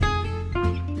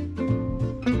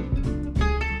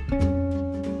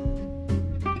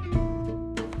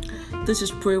This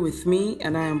is Pray With Me,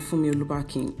 and I am Fumi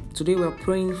Olubakin. Today we are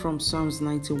praying from Psalms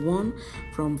 91,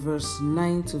 from verse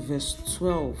 9 to verse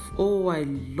 12. Oh, I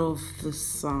love this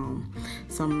psalm.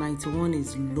 Psalm 91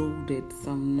 is loaded.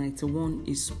 Psalm 91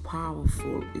 is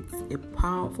powerful. It's a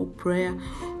powerful prayer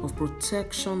of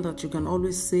protection that you can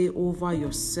always say over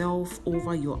yourself,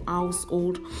 over your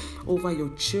household, over your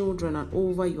children, and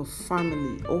over your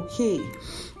family. Okay,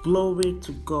 glory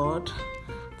to God.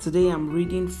 Today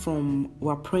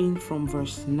we're praying from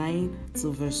verse 9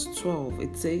 to verse 12.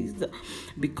 It says,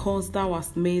 because thou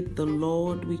hast made the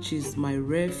Lord, which is my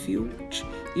refuge,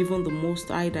 even the Most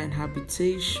High thine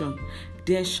habitation,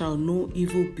 there shall no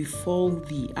evil befall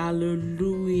thee.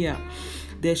 Hallelujah.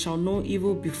 There shall no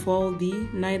evil befall thee,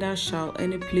 neither shall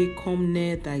any plague come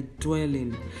near thy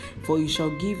dwelling. For he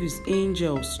shall give his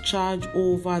angels charge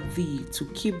over thee, to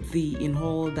keep thee in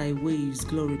all thy ways.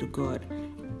 Glory to God.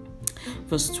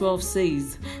 Verse 12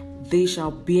 says, they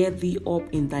shall bear thee up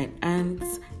in thine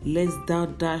hands, lest thou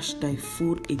dash thy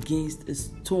foot against a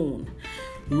stone.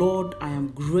 Lord, I am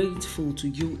grateful to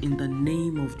you in the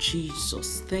name of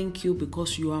Jesus. Thank you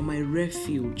because you are my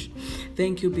refuge.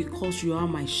 Thank you because you are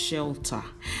my shelter.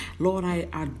 Lord, I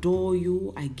adore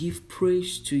you. I give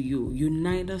praise to you. You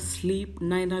neither sleep,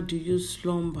 neither do you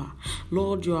slumber.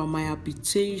 Lord, you are my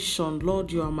habitation. Lord,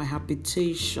 you are my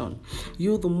habitation.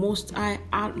 You, the Most High,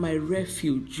 are my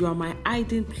refuge. You are my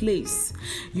hiding place.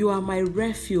 You are my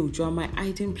refuge. You are my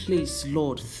hiding place,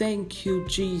 Lord. Thank you,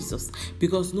 Jesus,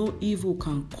 because no evil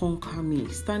can conquer me.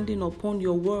 Standing upon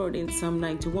your word in Psalm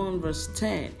 91 verse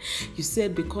 10, you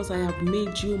said, because I have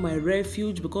made you my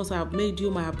refuge, because I have made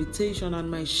you my habitation and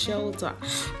my shelter,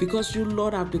 because you,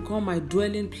 Lord, have become my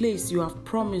dwelling place, you have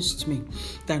promised me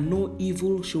that no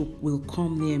evil will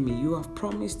come near me. You have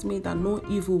promised me that no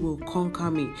evil will conquer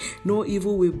me, no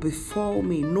evil will befall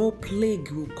me, no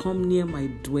plague will come near my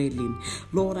dwelling.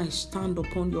 Lord, I stand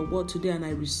upon your word today and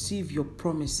I receive your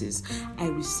promises. I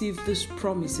receive these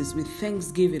promises with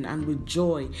thanksgiving and with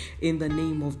joy in the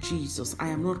name of Jesus. I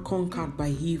am not conquered by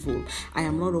evil. I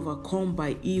am not overcome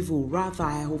by evil. Rather,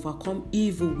 I overcome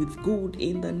evil with good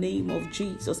in the name of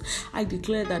Jesus. I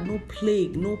declare that no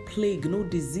plague, no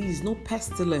disease, no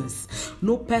pestilence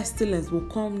will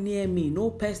come near me. No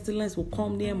pestilence will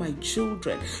come near my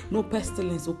children. No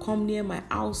pestilence will come near my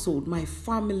household, my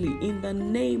family, in the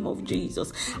name of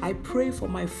Jesus. I pray for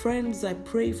my friends. I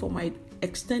pray for my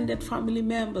extended family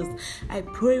members. I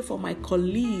pray for my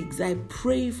colleagues. I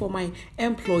pray for my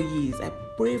employees. I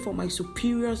pray for my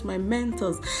superiors, my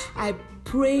mentors. I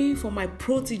pray for my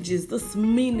proteges this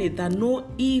minute that no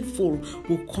evil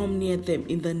will come near them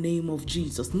in the name of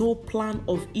Jesus. No plan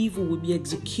of evil will be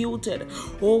executed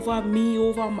over me,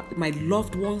 over my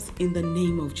loved ones in the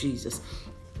name of Jesus.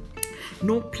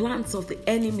 No plans of the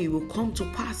enemy will come to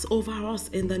pass over us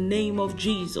in the name of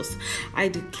Jesus. I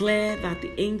declare that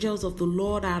the angels of the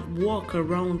Lord are at work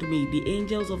around me. The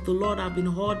angels of the Lord have been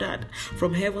ordered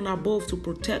from heaven above to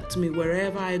protect me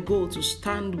wherever I go, to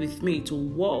stand with me, to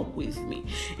walk with me.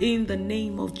 In the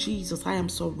name of Jesus, I am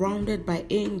surrounded by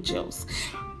angels.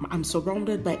 I'm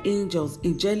surrounded by angels.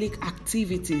 Angelic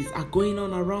activities are going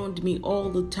on around me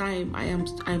all the time.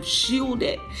 I'm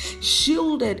shielded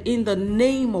in the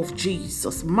name of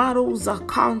Jesus. The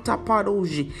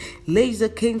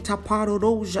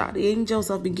angels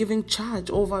have been given charge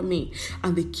over me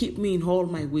and they keep me in all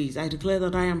my ways. I declare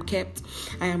that I am kept.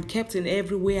 I am kept in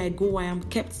every way I go. I am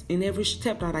kept in every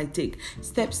step that I take.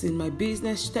 Steps in my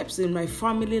business, steps in my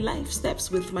family life,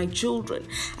 steps with my children.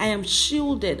 I am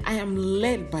shielded. I am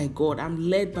led by God. I'm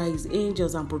led by his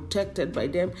angels. I'm protected by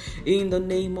them in the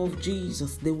name of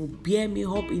Jesus. They will bear me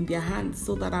up in their hands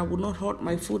so that I will not hurt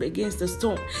my foot against a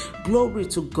stone. Glory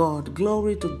to God.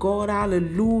 Glory to God.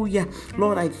 Hallelujah.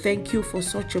 Lord, I thank you for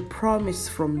such a promise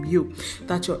from you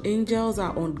that your angels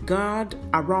are on guard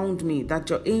around me, that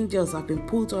your angels have been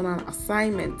put on an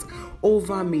assignment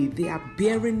over me. They are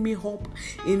bearing me up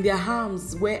in their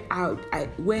arms where I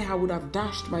would have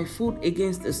dashed my foot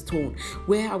against a stone,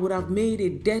 where I would have made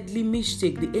a deadly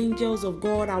mistake. The angels of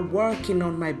God are working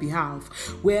on my behalf.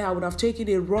 Where I would have taken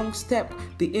a wrong step,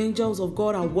 the angels of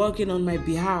God are working on my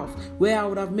behalf. Where I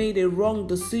would have made a wrong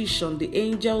decision, the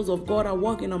angels of God are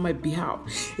working on my behalf.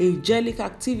 Angelic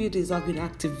activities have been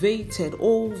activated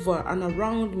over and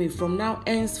around me from now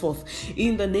henceforth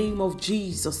in the name of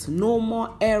Jesus. No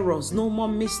more errors, no more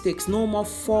mistakes, no more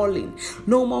falling,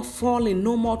 no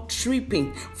more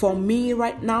tripping for me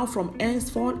right now from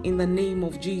henceforth in the name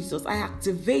of Jesus. I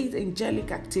activate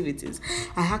angelic activities.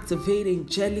 I activate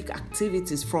angelic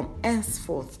activities from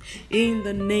henceforth in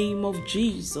the name of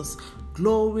Jesus.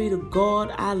 Glory to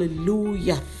God.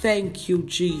 Hallelujah. Thank you,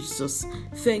 Jesus.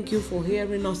 Thank you for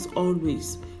hearing us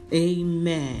always.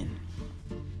 Amen.